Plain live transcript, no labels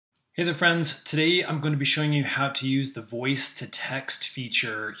Hey there friends, today I'm going to be showing you how to use the voice to text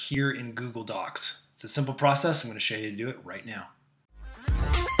feature here in Google Docs. It's a simple process. I'm going to show you how to do it right now.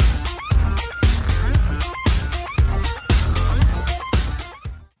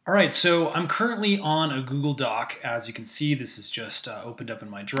 Alright, so I'm currently on a Google Doc. As you can see, this is just opened up in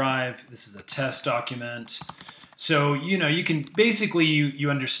my drive. This is a test document. So, you can basically,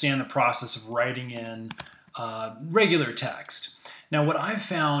 you understand the process of writing in regular text. Now, what I've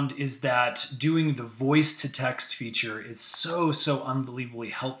found is that doing the voice to text feature is so unbelievably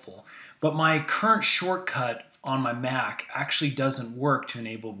helpful. But my current shortcut on my Mac actually doesn't work to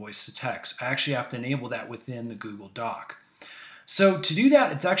enable voice to text. I actually have to enable that within the Google Doc. So to do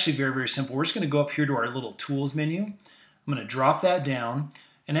that, it's actually very simple. We're just going to go up here to our little tools menu. I'm going to drop that down.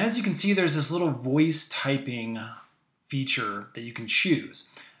 And as you can see, there's this little voice typing feature that you can choose.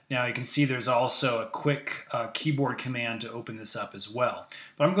 Now you can see there's also a quick keyboard command to open this up as well.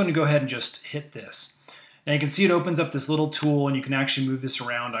 But I'm going to go ahead and just hit this. Now you can see it opens up this little tool, and you can actually move this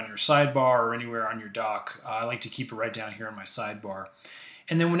around on your sidebar or anywhere on your dock. I like to keep it right down here on my sidebar.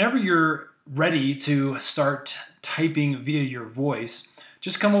 And then whenever you're ready to start typing via your voice,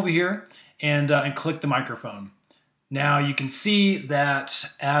 just come over here and click the microphone. Now you can see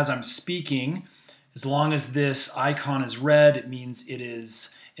that as I'm speaking, as long as this icon is red, it means it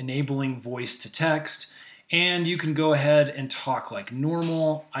is enabling voice to text, and you can go ahead and talk like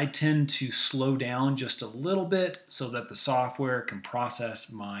normal. I tend to slow down just a little bit so that the software can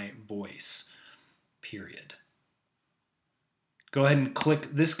process my voice, period. Go ahead and click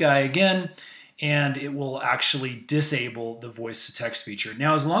this guy again, and it will actually disable the voice to text feature.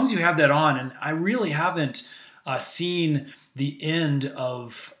 Now, as long as you have that on, and I really haven't seen the end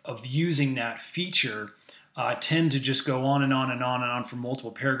of using that feature, tend to just go on and on and on and on for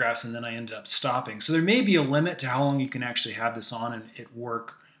multiple paragraphs, and then I ended up stopping. So there may be a limit to how long you can actually have this on and it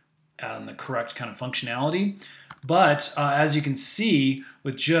work on the correct kind of functionality. But as you can see,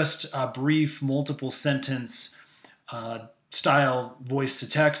 with just a brief multiple sentence style voice to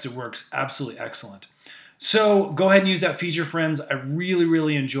text, it works absolutely excellent. So go ahead and use that feature, friends. I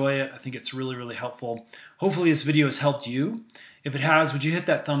really enjoy it. I think it's really helpful. Hopefully this video has helped you. If it has, would you hit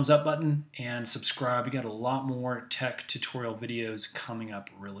that thumbs up button and subscribe? We got a lot more tech tutorial videos coming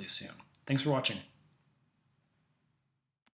up really soon. Thanks for watching.